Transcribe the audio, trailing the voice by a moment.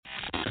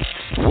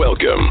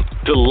Welcome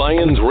to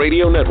Lyons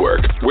Radio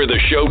Network, where the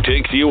show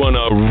takes you on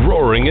a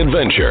roaring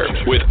adventure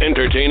with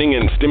entertaining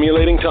and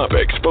stimulating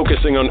topics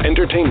focusing on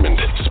entertainment,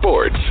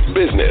 sports,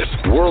 business,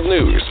 world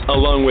news,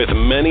 along with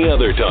many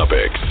other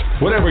topics.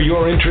 Whatever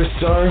your interests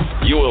are,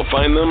 you will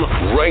find them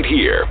right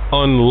here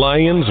on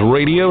Lyons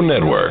Radio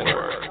Network.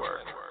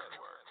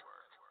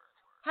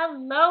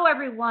 Hello,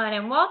 everyone,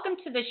 and welcome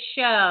to the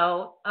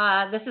show.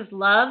 This is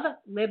Love,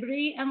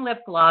 Liberty, and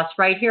Lip Gloss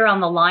right here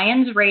on the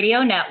Lyons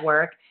Radio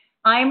Network.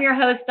 I am your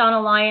host, Donna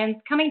Lyons,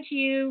 coming to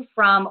you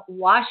from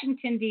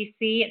Washington,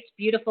 D.C. It's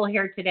beautiful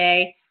here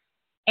today,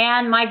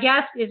 and my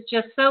guest is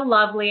just so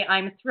lovely.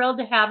 I'm thrilled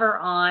to have her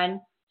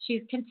on.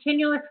 She's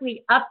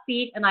continuously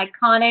upbeat and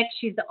iconic.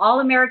 She's the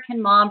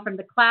all-American mom from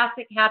the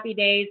classic Happy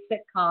Days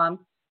sitcom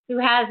who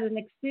has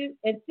an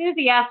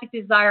enthusiastic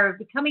desire of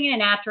becoming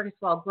an actress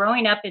while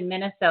growing up in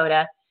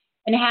Minnesota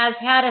and has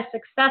had a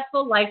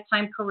successful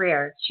lifetime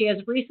career. She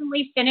has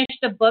recently finished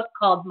a book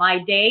called My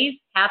Days,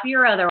 Happy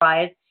or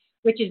Otherwise,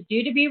 which is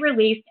due to be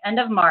released end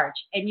of March,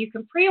 and you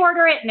can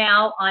pre-order it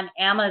now on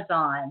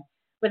Amazon.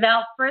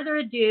 Without further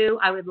ado,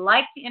 I would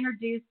like to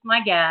introduce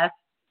my guest,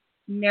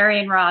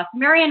 Marion Ross.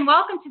 Marion,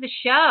 welcome to the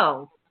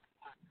show.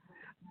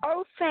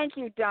 Oh, thank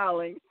you,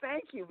 darling.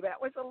 Thank you. That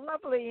was a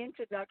lovely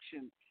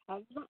introduction.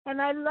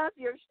 And I love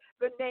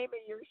the name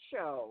of your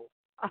show.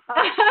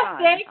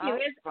 Thank you.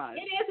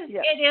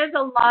 It is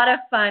a lot of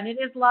fun. It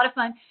is a lot of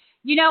fun.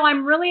 You know,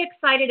 I'm really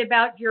excited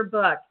about your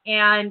book,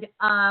 and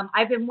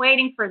I've been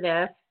waiting for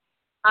this.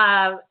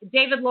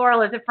 David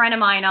Laurel is a friend of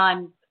mine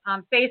on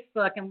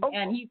Facebook, and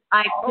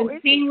I've been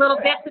seeing little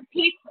bits and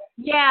pieces.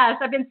 Yes,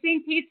 I've been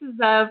seeing pieces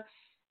of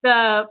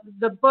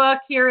the book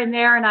here and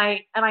there, and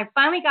I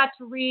finally got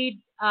to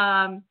read,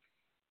 the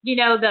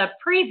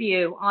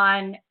preview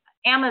on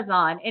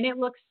Amazon, and it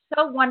looks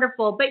so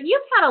wonderful. But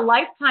you've had a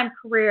lifetime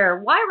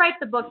career. Why write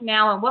the book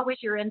now, and what was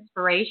your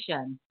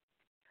inspiration?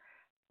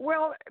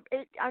 Well,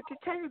 to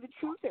tell you the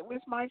truth, it was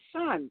my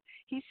son.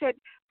 He said,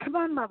 "Come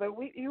on, Mother,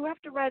 you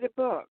have to write a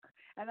book."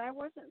 And I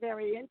wasn't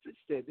very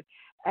interested.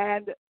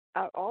 And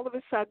all of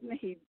a sudden,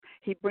 he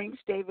brings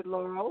David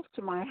Laurel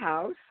to my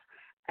house,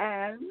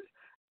 and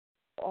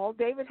all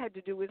David had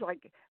to do was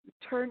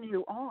turn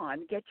you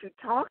on, get you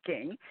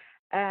talking,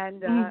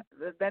 and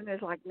then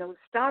there's no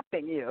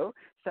stopping you.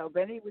 So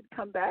then he would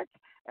come back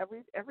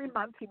every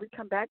month. He would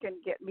come back and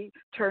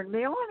turn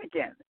me on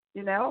again,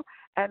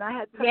 And I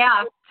had such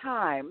a good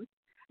time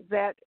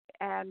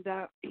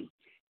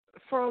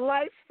for a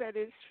life that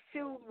is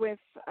filled with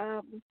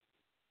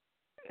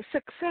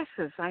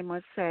successes, I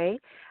must say.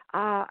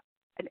 I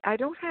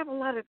don't have a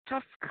lot of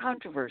tough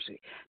controversy.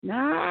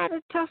 Not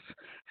a tough,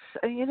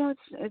 it's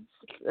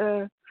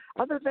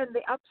other than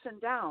the ups and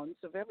downs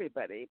of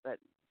everybody, but.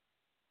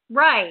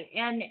 Right,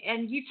 and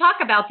you talk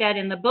about that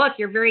in the book.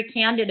 You're very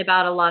candid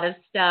about a lot of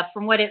stuff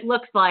from what it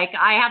looks like.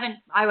 I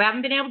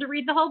haven't been able to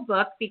read the whole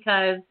book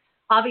because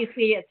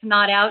obviously it's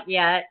not out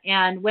yet.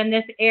 And when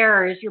this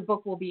airs, your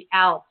book will be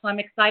out. So I'm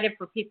excited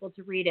for people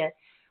to read it.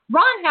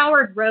 Ron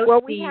Howard wrote the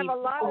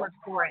foreword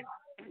for it.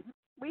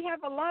 We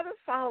have a lot of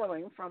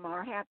following from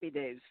our Happy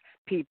Days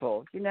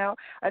people,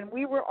 and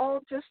we were all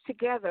just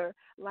together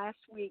last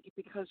week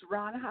because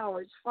Ron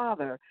Howard's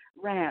father,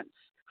 Rance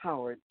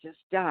Howard, just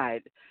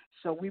died.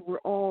 So we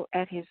were all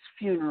at his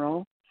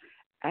funeral,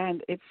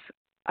 and it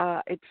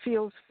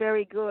feels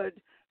very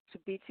good to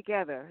be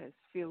together. It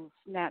feels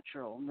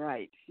natural and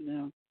right,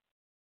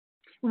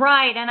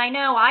 Right, and I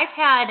know I've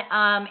had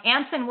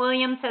Anson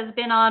Williams has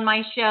been on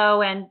my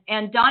show,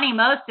 and Donnie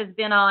Most has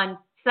been on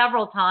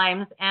several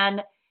times,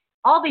 and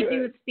all they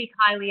do is speak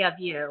highly of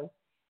you.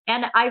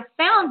 And I've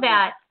found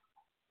that,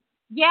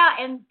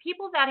 and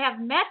people that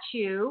have met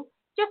you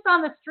just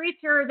on the streets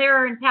here or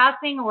there in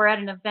passing or at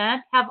an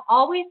event have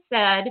always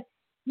said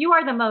you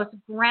are the most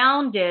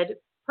grounded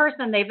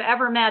person they've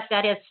ever met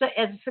that is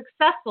as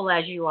successful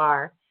as you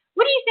are.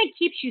 What do you think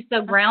keeps you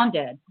so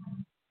grounded?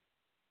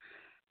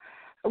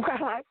 Well,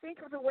 I think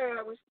of the way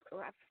I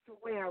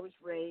was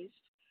raised.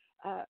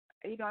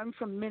 I'm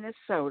from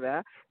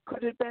Minnesota.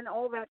 Could it have been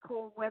all that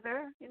cold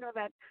weather?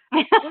 That's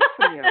good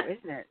for you,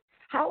 isn't it?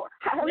 How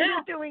are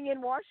you doing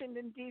in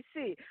Washington,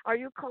 D.C.? Are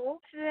you cold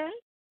today?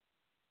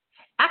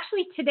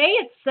 Actually, today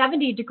it's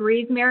 70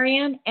 degrees,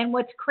 Marion, and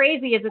what's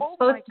crazy is it's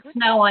supposed to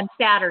snow on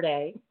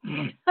Saturday.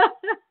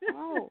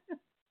 Oh,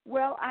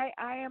 well, I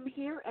am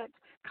here at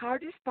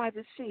Cardiff by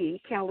the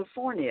Sea,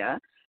 California,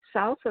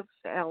 south of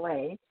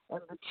L.A.,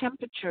 and the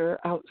temperature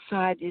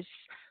outside is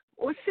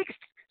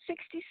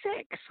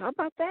 66. How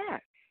about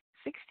that?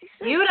 66.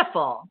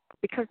 Beautiful.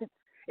 Because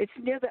it's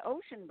near the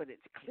ocean, but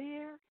it's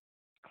clear,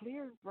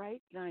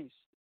 bright, nice.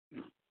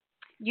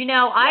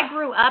 I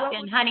grew up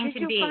in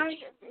Huntington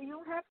Beach.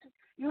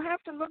 You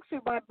have to look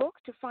through my book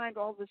to find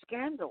all the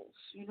scandals,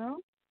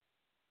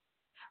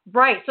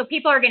 Right. So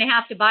people are going to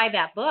have to buy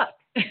that book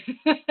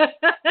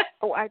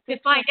to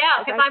find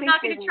out, because I'm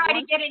not going to try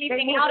to get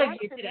anything out of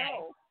you today.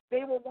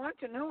 They will want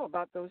to know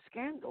about those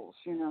scandals,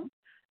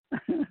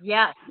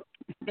 Yes.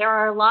 there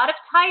are a lot of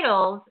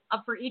titles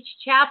for each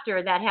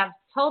chapter that have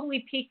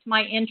totally piqued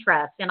my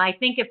interest. And I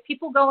think if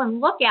people go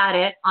and look at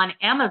it on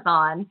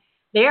Amazon,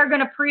 they are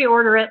going to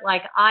pre-order it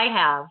like I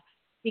have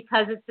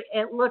because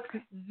it looks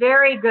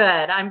very good.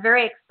 I'm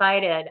very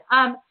excited.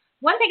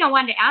 One thing I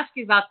wanted to ask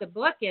you about the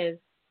book is,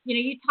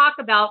 you talk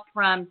about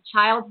from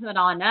childhood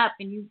on up,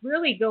 and you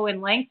really go in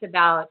length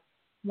about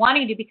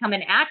wanting to become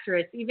an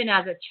actress even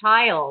as a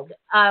child.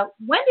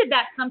 When did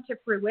that come to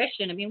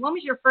fruition? I mean, when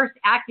was your first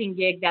acting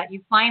gig that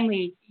you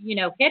finally,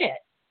 hit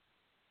it?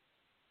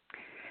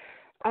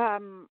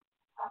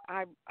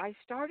 I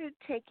started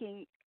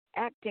taking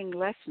acting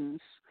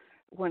lessons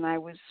when I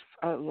was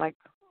like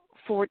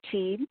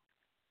 14.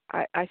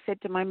 I said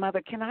to my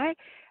mother, can I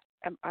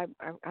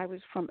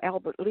was from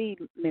Albert Lee,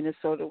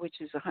 Minnesota,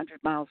 which is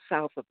 100 miles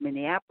south of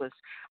Minneapolis.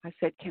 I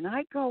said, can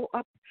I go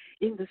up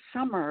in the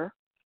summer?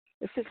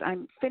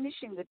 I'm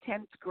finishing the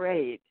 10th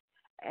grade,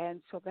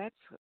 and so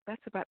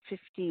that's about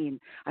 15.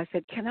 I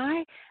said, can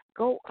I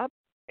go up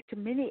to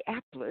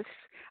Minneapolis?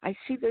 I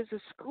see there's a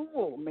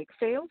school,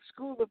 McPhail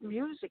School of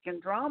Music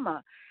and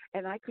Drama,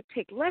 and I could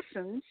take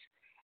lessons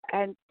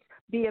and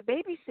be a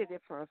babysitter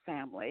for a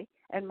family.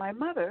 And my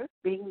mother,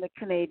 being the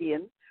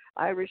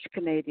Irish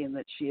Canadian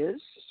that she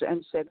is,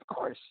 and said, of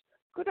course,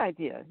 good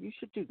idea. You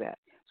should do that.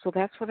 So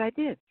that's what I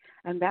did.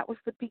 And that was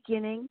the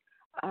beginning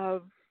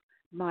of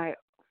my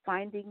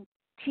finding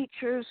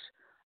teachers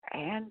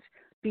and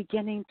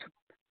beginning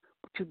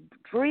to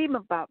dream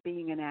about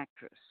being an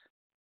actress.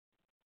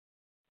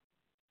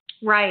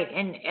 Right,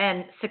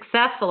 and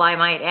successful, I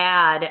might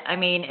add. I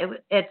mean,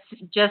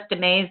 it's just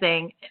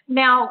amazing.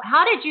 Now,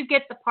 how did you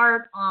get the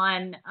part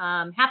on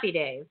Happy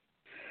Days?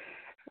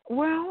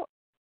 Well,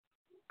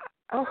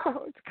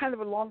 it's kind of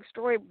a long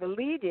story. The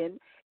lead-in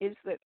is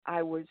that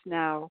I was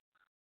now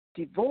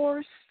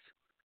divorced,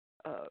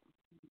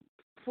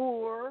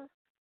 poor,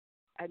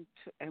 and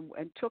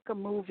took a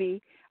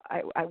movie.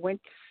 I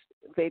went.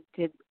 They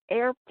did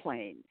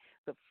Airplane,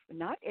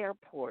 not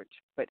Airport,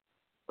 but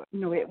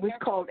no, it was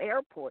called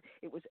Airport.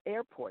 It was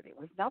Airport. It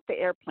was not the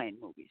airplane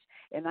movies.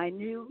 And I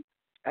knew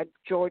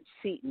George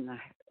Seaton,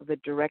 the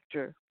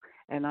director,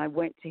 and I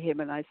went to him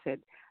and I said,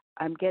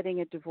 I'm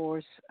getting a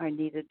divorce. I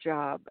need a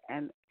job.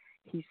 And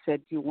he said,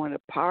 do you want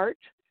a part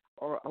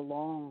or a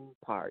long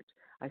part?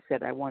 I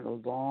said, I want a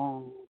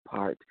long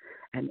part.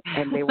 And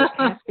they were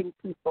casting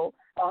people.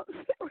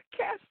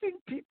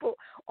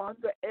 On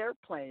the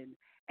airplane,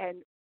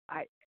 and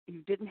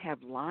you didn't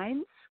have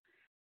lines.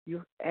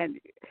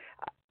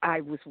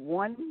 I was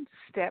one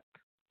step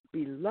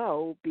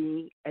below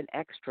being an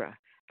extra.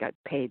 Got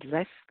paid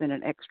less than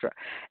an extra,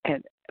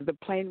 and the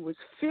plane was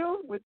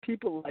filled with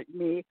people like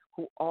me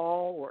who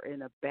all were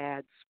in a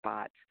bad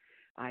spot.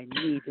 I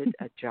needed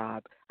a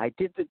job. I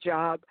did the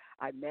job.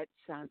 I met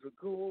Sandra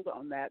Gould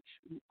on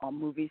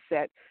movie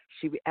set.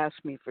 She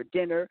asked me for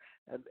dinner,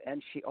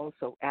 and she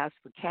also asked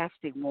the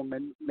casting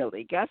woman,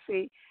 Millie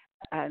Gussie,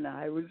 and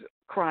I was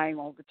crying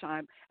all the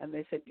time. And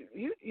they said,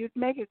 you'd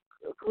make a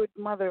good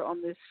mother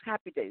on this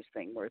Happy Days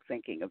thing we're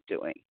thinking of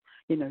doing.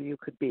 You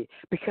could be.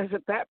 Because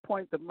at that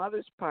point, the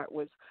mother's part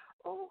was,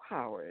 oh,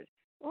 Howard,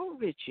 oh,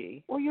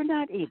 Richie, well, you're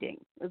not eating.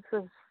 It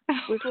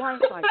was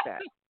lines like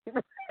that.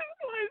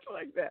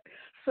 Like that.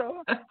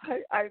 So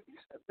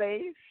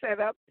they set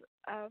up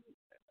an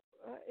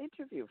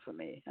interview for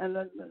me, and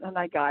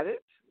I got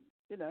it,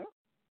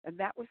 and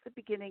that was the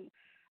beginning.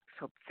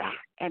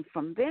 And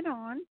from then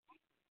on,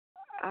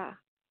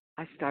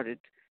 I started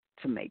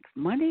to make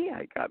money.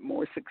 I got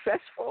more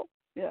successful.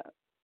 Yeah.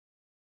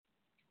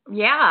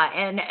 Yeah,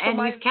 and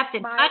you've kept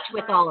in touch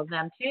with all of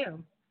them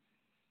too.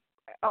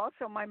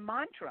 Also, my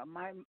mantra,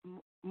 my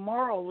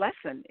moral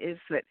lesson is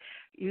that,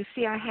 you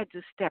see, I had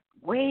to step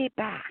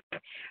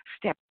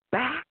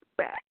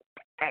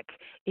back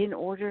in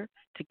order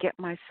to get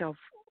myself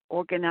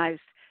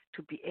organized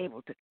to be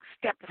able to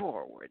step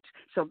forward.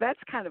 So that's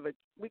kind of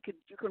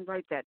you can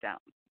write that down,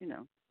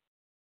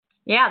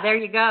 Yeah, there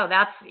you go.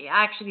 That's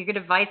actually good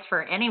advice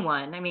for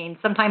anyone. I mean,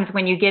 sometimes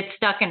when you get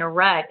stuck in a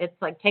rut, it's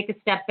like take a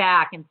step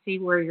back and see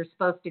where you're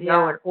supposed to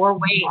go, or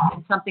wait,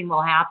 and something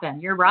will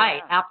happen. You're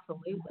right. Yeah.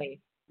 Absolutely.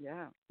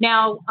 Yeah.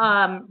 Now,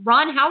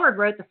 Ron Howard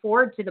wrote the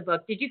foreword to the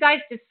book. Did you guys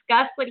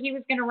discuss what he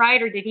was going to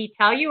write, or did he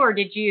tell you, or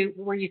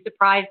were you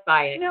surprised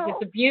by it? No,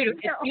 it's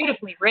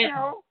beautifully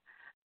written.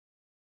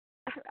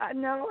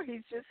 No,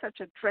 he's just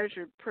such a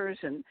treasured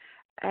person.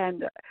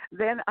 And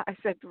then I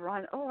said to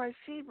Ron, I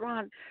see,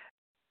 Ron,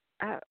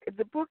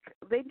 the book,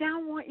 they now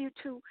want you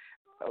to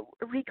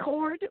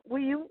record. Will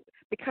you?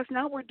 Because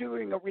now we're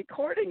doing a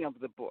recording of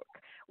the book.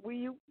 Will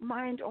you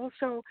mind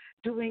also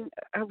doing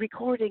a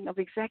recording of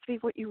exactly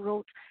what you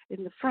wrote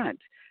in the front?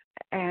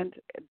 And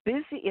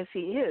busy as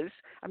he is,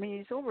 I mean,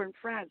 he's over in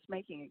France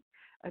making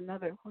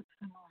another, what's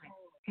the movie?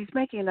 He's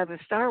making another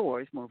Star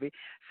Wars movie.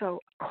 So,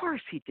 of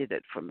course he did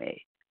it for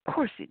me. Of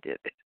course he did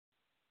it.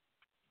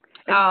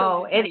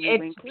 And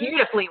it's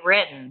beautifully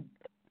written.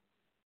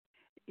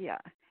 Yeah.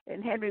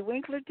 And Henry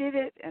Winkler did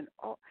it, and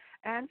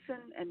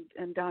Anson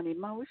and Donnie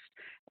Most.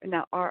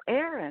 Now, our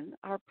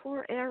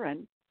poor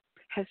Erin,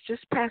 has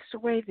just passed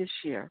away this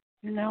year.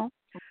 you know.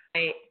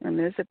 Right. And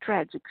there's a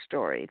tragic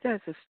story.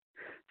 There's a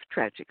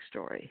tragic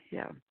story.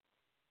 Yeah.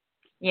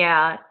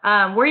 Yeah.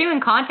 Were you in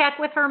contact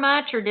with her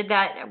much, or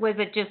was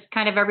it just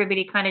kind of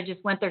everybody kind of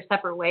just went their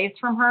separate ways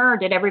from her, or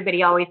did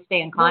everybody always stay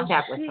in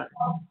contact with her?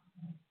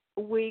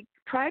 We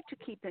tried to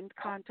keep in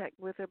contact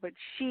with her, but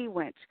she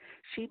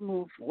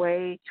moved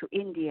way to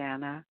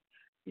Indiana,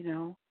 you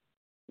know,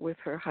 with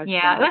her husband.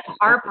 Yeah, that's a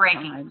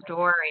heartbreaking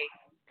story.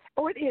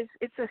 Oh, it is.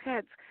 It's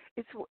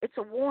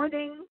a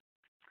warning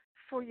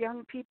for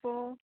young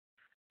people.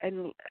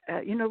 And,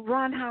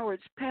 Ron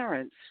Howard's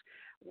parents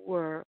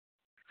were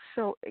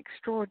so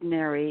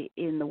extraordinary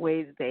in the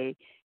way that they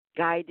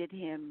guided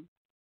him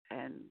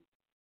and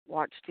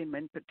watched him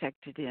and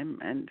protected him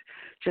and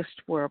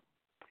just were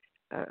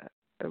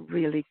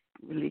really,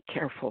 really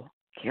careful.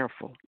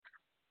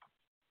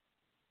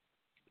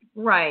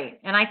 Right.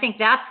 And I think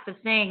that's the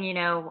thing,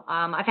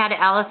 I've had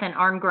Allison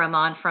Arngrim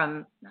on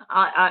from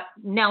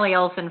Nellie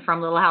Olson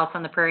from Little House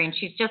on the Prairie, and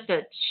she's just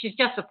a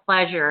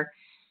pleasure.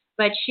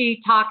 But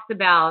she talks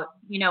about,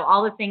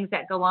 all the things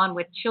that go on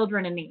with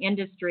children in the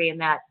industry and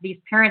that these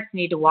parents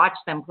need to watch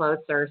them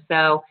closer.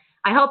 So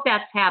I hope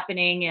that's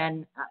happening.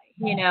 And,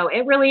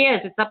 it really is.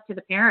 It's up to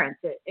the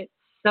parents. It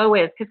so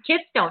is, because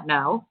kids don't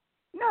know.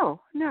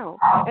 No.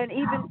 And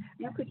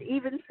you could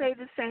even say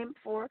the same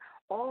for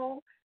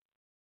all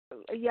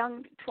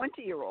young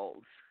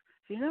 20-year-olds.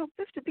 They have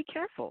to be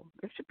careful.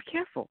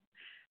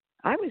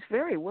 I was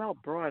very well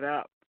brought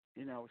up,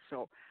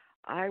 so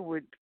I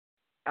was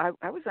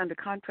under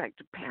contract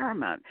to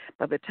Paramount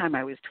by the time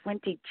I was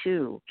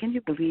 22. Can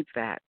you believe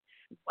that?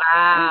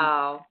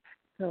 Wow.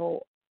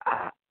 So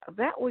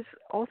that was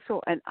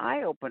also an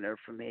eye-opener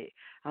for me.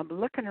 I'm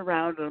looking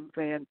around and I'm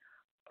saying,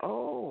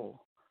 oh,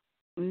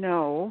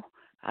 no,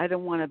 I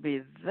don't want to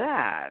be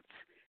that.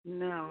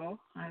 No,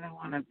 I don't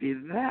want to be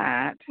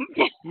that.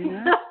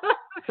 You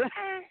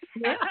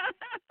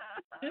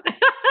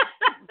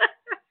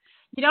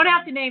don't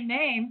have to name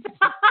names.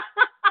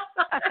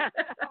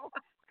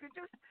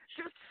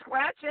 Just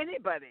scratch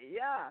anybody,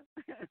 yeah.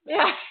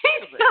 Yeah,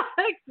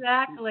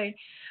 exactly.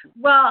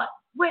 Well,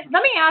 let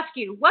me ask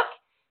you, what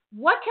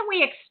can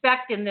we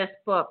expect in this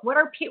book? What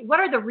are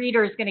the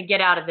readers going to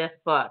get out of this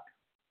book?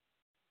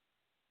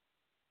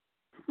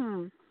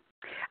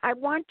 I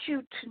want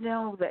you to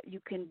know that you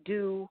can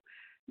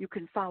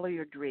follow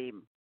your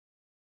dream.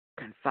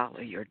 You can follow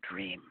your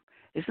dream.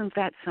 Isn't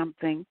that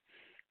something?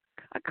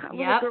 A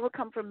little girl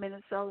come from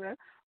Minnesota.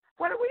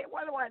 What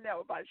do I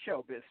know about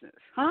show business?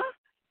 Huh?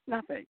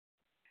 Nothing.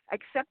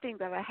 Accepting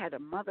that I had a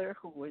mother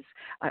who was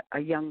a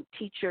young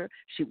teacher.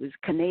 She was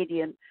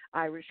Canadian,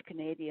 Irish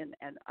Canadian,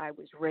 and I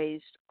was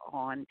raised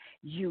on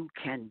you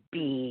can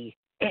be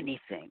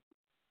anything.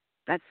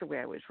 That's the way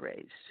I was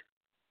raised.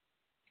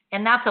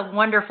 And that's a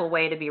wonderful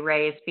way to be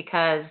raised,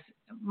 because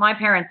my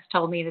parents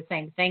told me the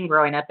same thing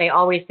growing up. They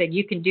always said,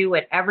 you can do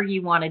whatever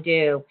you want to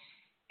do.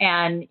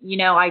 And,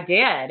 I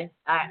did.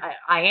 I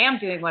am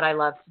doing what I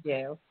love to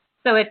do.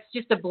 So it's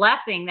just a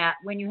blessing that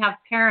when you have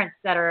parents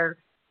that are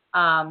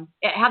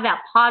have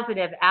that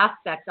positive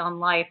aspect on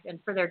life and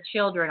for their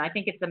children, I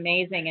think it's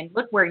amazing. And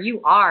look where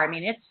you are. I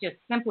mean, it's just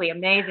simply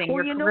amazing.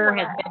 Well, your career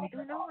has been.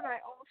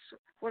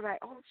 What I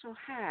also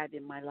had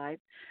in my life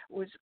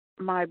was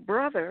my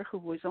brother, who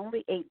was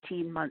only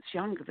 18 months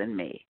younger than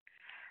me.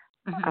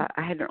 Mm-hmm.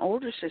 I had an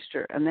older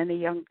sister, and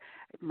then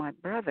my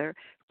brother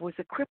was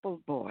a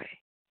crippled boy.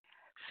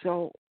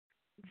 So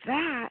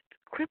that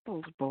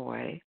crippled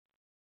boy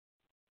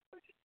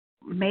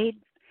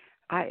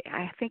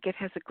I think it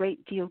has a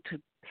great deal to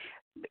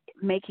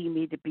making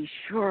me to be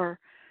sure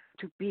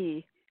to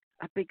be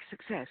a big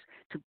success,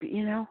 to be,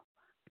 to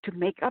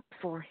make up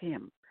for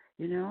him,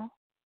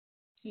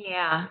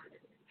 Yeah.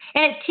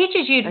 And it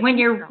teaches you, when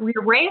you're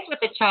raised with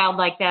a child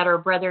like that, or a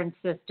brother and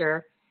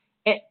sister,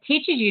 it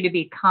teaches you to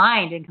be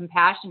kind and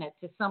compassionate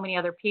to so many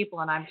other people.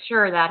 And I'm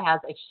sure that has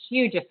a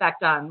huge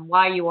effect on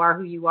why you are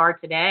who you are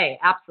today.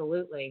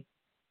 Absolutely.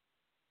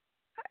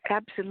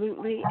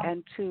 Absolutely.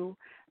 And to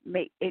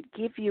make it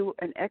give you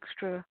an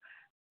extra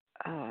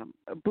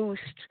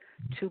boost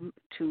to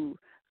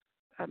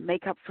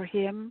make up for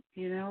him,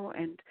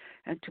 and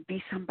to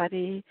be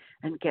somebody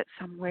and get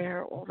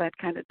somewhere, all that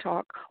kind of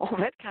talk.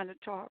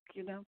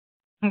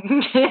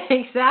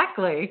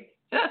 Exactly.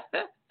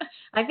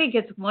 I think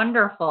it's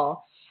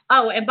wonderful.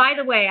 Oh, and by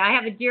the way, I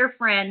have a dear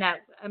friend, a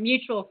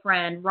mutual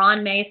friend,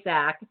 Ron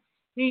Masak.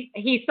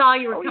 He saw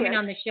you were coming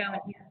on the show,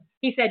 and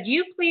he said,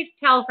 you please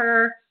tell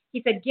her,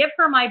 he said, give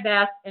her my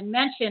best and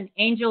mention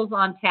Angels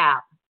on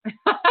Tap.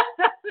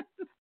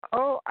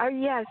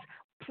 Yes.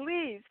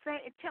 Please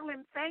tell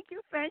him thank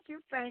you.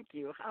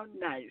 How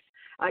nice.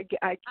 I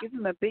give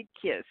him a big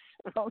kiss.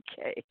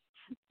 Okay.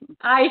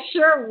 I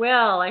sure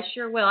will.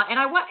 And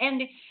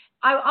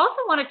I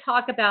also want to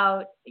talk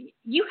about,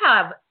 you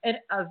have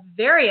a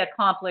very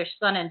accomplished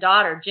son and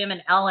daughter, Jim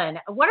and Ellen.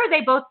 What are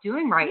they both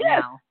doing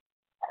now?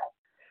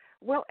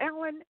 Well,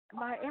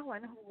 my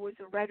Ellen, who was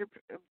a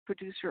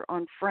writer-producer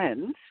on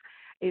Friends,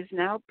 is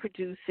now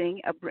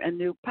producing a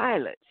new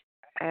pilot,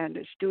 and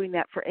is doing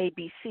that for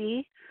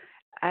ABC.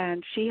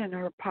 and she and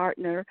her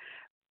partner,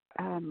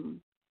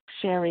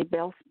 Sherry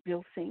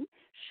Bilsing,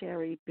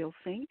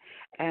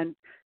 and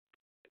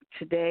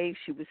today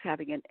she was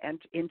having an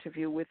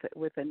interview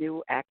with a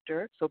new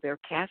actor, so they're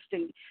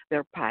casting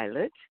their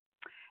pilot,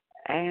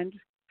 and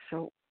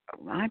so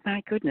my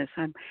goodness,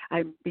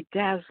 I'm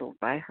bedazzled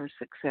by her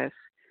success,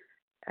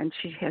 and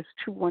she has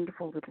 2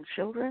 wonderful little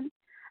children,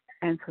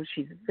 and so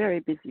she's very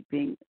busy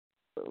being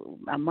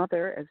a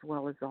mother as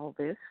well as all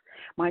this.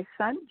 My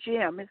son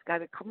Jim has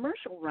got a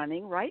commercial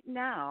running right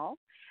now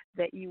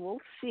that you will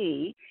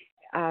see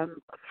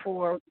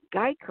for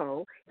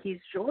Geico. He's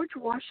George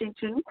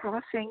Washington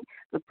crossing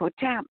the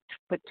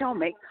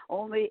Potomac,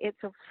 only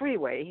it's a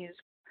freeway.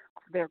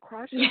 They're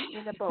crossing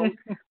in a boat,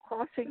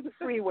 crossing the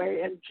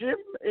freeway, and Jim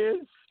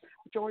is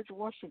George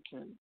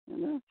Washington. You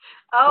know?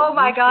 Oh so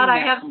my God, I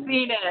have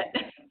seen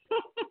it.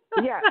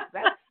 Yeah,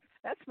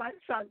 that's my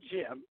son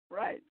Jim,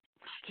 right?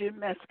 Jim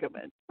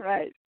Meskimen,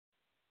 right?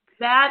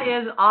 That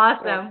is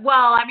awesome.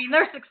 Well, I mean,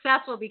 they're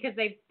successful because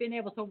they've been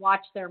able to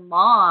watch their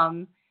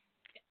mom,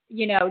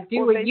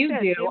 do what you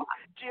do.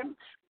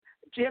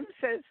 Jim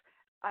says,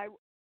 I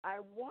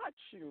watch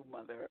you,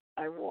 Mother.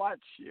 I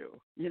watch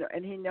you.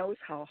 And he knows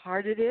how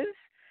hard it is,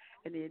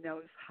 and he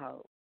knows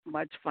how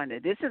much fun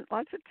it isn't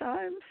lots of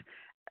times,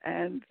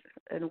 and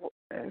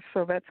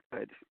so that's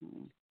good.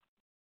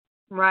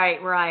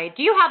 Right.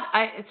 Do you have?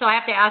 So I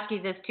have to ask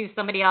you this too.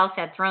 Somebody else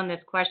had thrown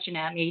this question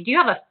at me. Do you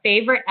have a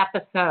favorite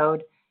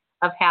episode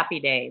of Happy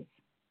Days?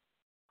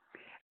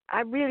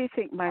 I really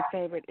think my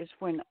favorite is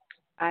when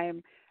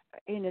I'm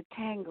in a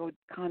tango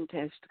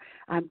contest.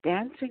 I'm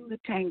dancing the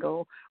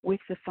tango with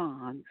the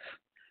fawns,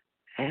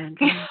 and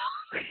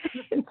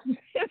it's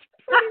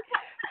pretty.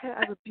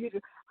 I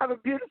have a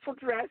beautiful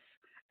dress,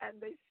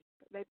 and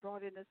they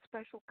brought in a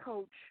special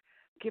coach,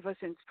 give us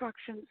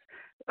instructions.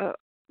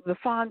 The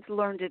fawns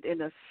learned it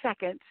in a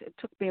second. It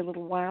took me a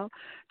little while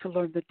to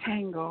learn the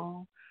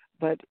tango,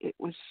 but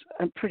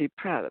I'm pretty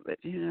proud of it,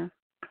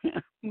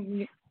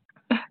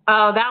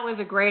 Oh, that was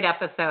a great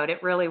episode.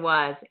 It really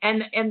was.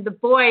 And the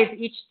boys,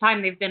 each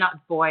time they've been on,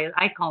 boys,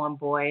 I call them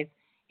boys,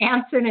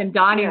 Anson and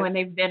Donnie, when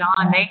they've been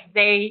on,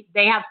 they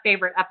have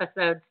favorite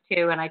episodes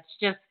too. And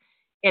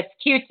it's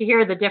cute to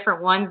hear the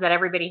different ones that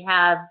everybody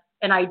has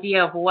an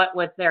idea of what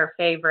was their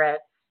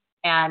favorite.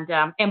 And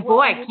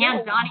boy,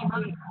 can Donnie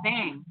really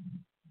sing.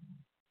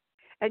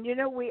 And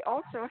we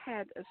also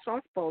had a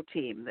softball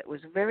team that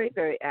was very,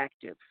 very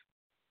active.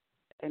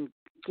 And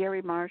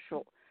Garry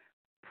Marshall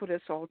put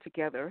us all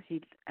together.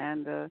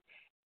 The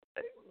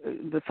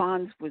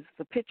Fonz was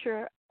the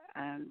pitcher,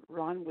 and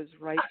Ron was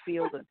right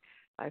field,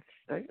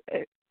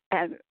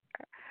 and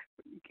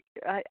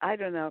I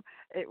don't know.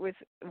 It was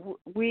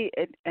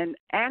and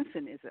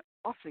Anson is an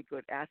awfully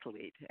good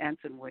athlete.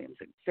 Anson Williams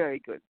is very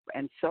good,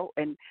 and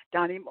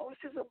Donnie Mose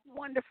is a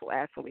wonderful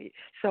athlete.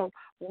 So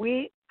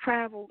we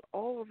traveled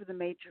all over the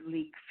major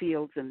league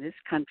fields in this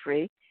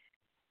country,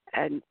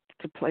 and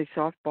to play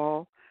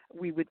softball,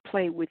 we would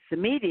play with the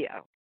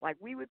media, like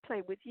we would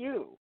play with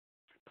you.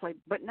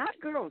 But not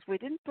girls. We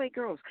didn't play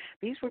girls.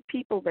 These were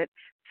people that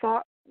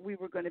thought we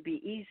were going to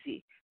be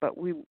easy, but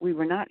we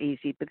were not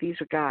easy. But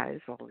these are guys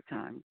all the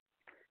time.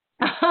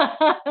 That's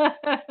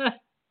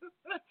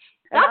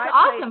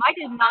awesome. I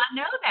did not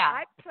know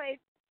that.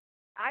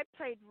 I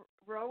played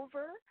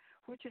rover,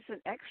 which is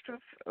an extra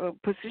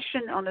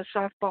position on a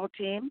softball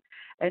team,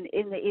 and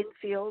in the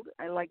infield,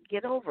 I like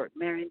get over it,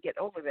 Marion, get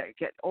over there,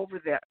 get over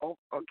there,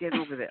 get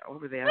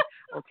over there.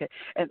 Okay,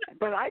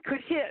 but I could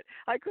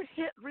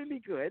hit really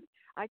good.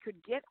 I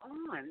could get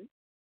on.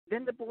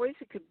 Then the boys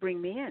could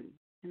bring me in.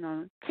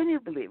 Can you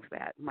believe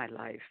that? My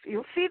life.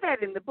 You'll see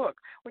that in the book.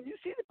 When you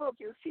see the book,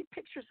 you'll see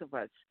pictures of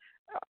us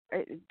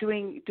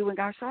doing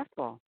our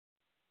softball.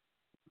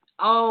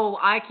 Oh,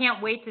 I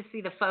can't wait to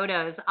see the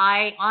photos.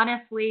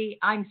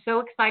 I'm so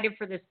excited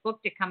for this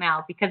book to come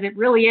out because it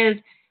really is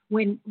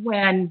when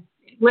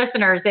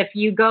listeners, if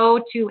you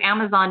go to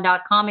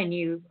Amazon.com and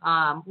you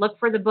look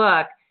for the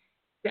book,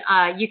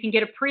 you can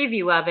get a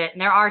preview of it. And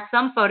there are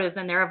some photos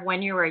in there of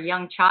when you were a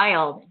young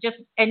child.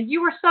 And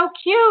you were so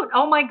cute.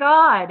 Oh, my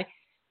God.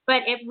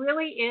 But it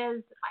really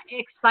is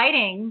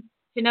exciting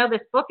to know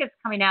this book is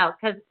coming out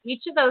because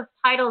each of those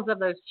titles of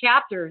those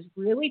chapters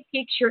really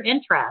piques your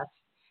interest.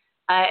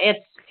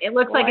 It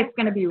looks like it's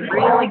going to be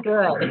really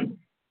good.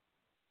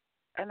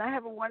 And I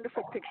have a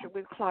wonderful picture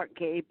with Clark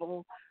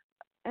Gable,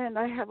 and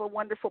I have a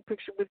wonderful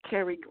picture with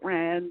Cary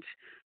Grant,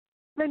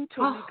 and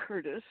Tony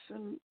Curtis,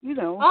 and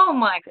Oh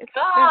my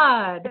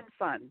God! It's been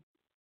fun.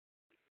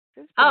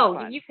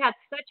 Fun. You've had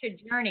such a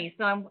journey.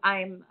 So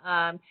I'm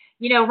Ron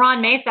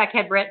Masak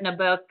had written a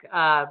book,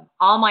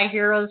 All My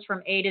Heroes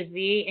from A to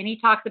Z, and he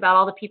talks about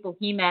all the people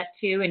he met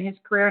too in his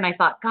career. And I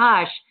thought,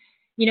 gosh.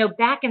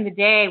 Back in the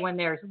day when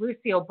there's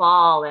Lucille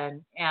Ball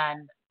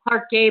and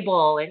Clark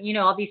Gable and,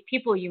 all these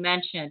people you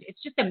mentioned,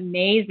 it's just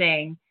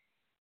amazing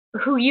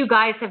who you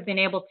guys have been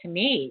able to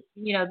meet.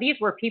 These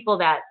were people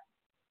that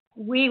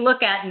we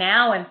look at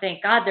now and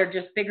think, God, they're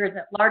just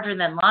larger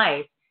than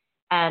life.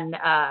 And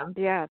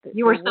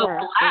you were so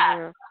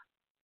blessed.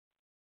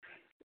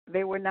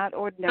 They were not So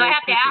ordinary I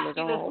have to people ask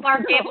at you, all. is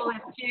Clark Gable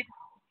as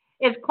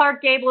cute?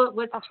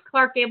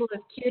 Clark Gable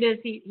as cute as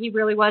he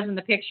really was in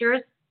the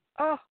pictures?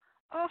 Oh,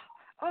 oh,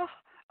 oh,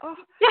 oh,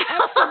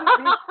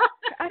 absolutely,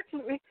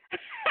 absolutely.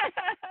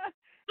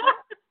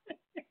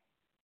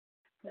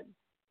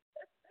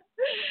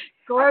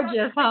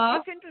 Gorgeous, huh?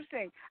 It's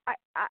interesting.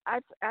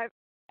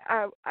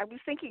 I was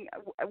thinking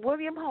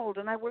William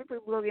Holden. I worked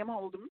with William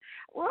Holden.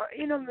 Well,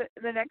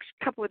 the next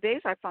couple of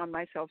days, I found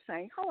myself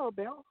saying, "Hello,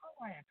 Bill.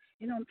 How are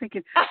you?" I'm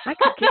thinking I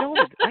could get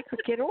over. I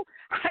could get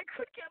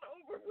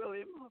over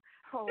William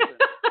Holden,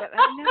 but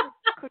I never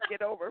could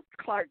get over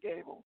Clark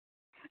Gable.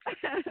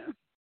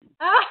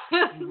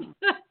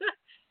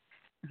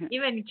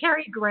 Even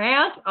Cary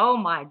Grant. Oh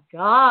my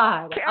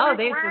God. Cary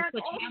They Grant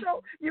were such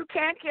also, you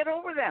can't get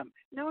over them.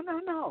 No,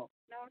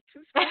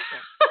 too special.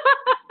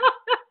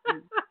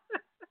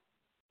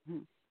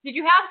 Did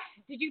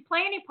you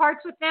play any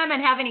parts with them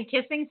and have any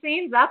kissing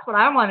scenes? That's what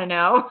I want to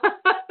know.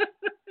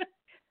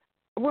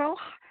 Well,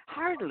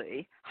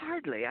 hardly.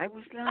 I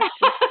was not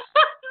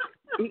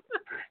just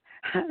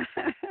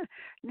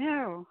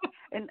no,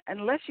 and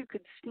unless you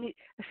could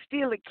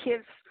steal a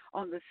kiss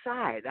on the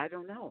side, I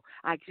don't know.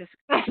 I didn't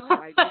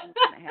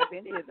have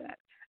any of that.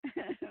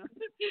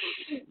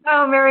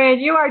 Oh, Marion,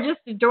 you are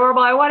just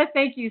adorable. I want to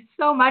thank you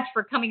so much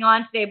for coming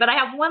on today. But I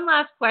have one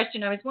last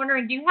question. I was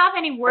wondering, do you have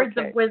any words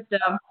of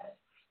wisdom?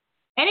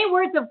 Any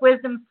words of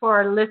wisdom for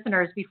our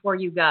listeners before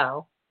you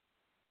go?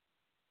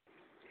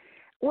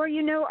 Well,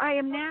 I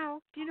am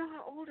now. Do you know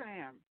how old I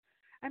am?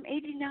 I'm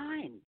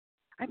 89.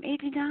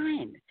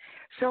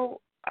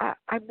 So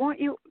I want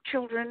you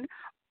children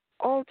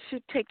all to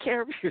take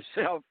care of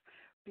yourself,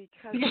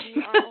 because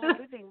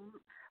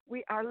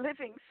we are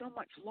living so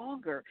much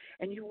longer,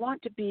 and you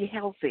want to be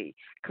healthy.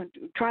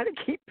 Try to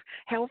keep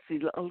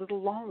healthy a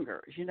little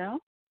longer,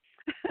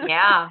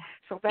 Yeah.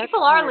 So that's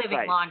people are living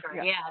advice. longer.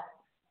 Yeah. Yes.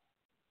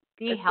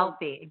 Be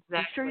healthy.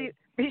 Exactly.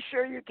 Be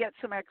sure you get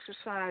some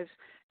exercise.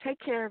 Take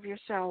care of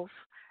yourself.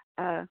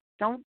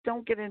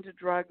 Don't get into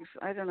drugs.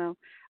 I don't know.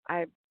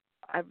 I've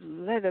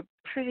led a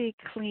pretty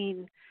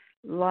clean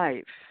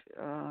life,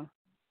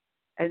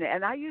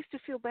 and I used to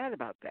feel bad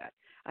about that.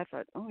 I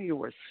thought, oh, you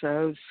were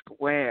so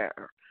square.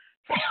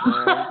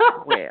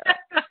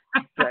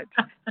 But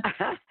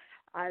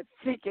I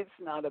think it's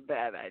not a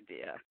bad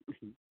idea.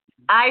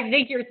 I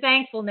think you're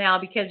thankful now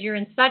because you're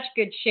in such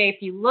good shape.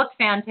 You look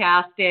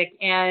fantastic,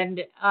 and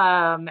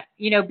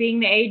being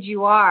the age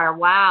you are,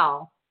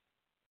 wow.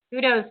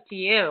 Kudos to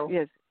you.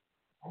 Yes.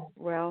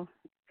 Well,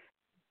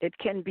 it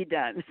can be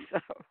done. So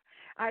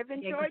I've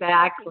enjoyed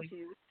talking to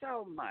you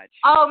so much.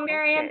 Oh,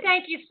 Marion,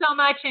 thank you so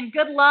much, and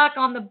good luck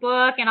on the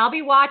book. And I'll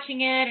be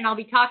watching it, and I'll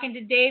be talking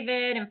to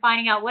David and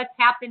finding out what's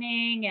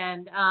happening.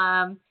 And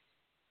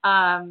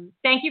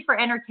thank you for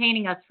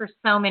entertaining us for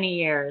so many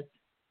years.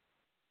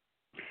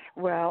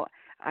 Well,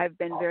 I've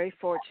been very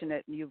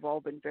fortunate, and you've all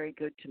been very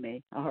good to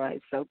me. All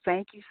right, so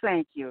thank you.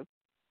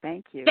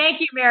 Thank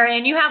you,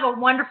 Marion. You have a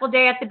wonderful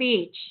day at the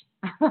beach.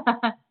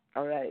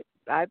 All right,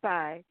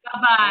 bye-bye.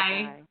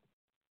 Bye-bye.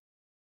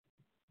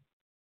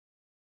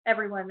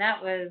 Everyone,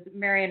 that was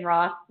Marion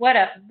Ross. What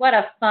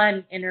a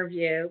fun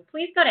interview.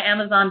 Please go to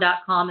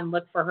Amazon.com and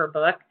look for her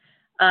book.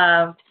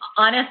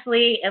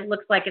 Honestly, it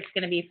looks like it's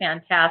going to be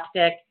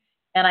fantastic,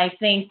 and I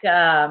think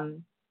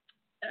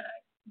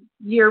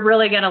you're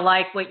really going to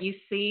like what you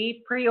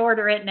see.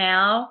 Pre-order it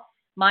now.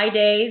 My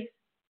Days,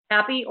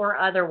 Happy or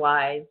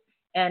Otherwise.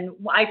 And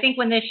I think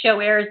when this show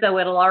airs, though,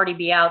 it'll already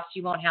be out, so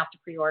you won't have to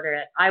pre-order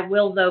it. I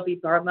will, though, be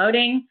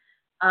promoting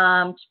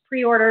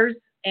pre-orders.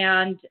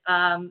 And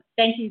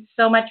thank you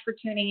so much for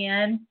tuning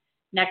in.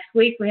 Next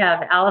week, we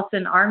have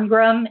Allison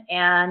Armgrim,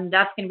 and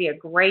that's going to be a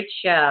great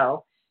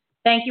show.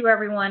 Thank you,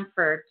 everyone,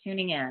 for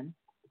tuning in.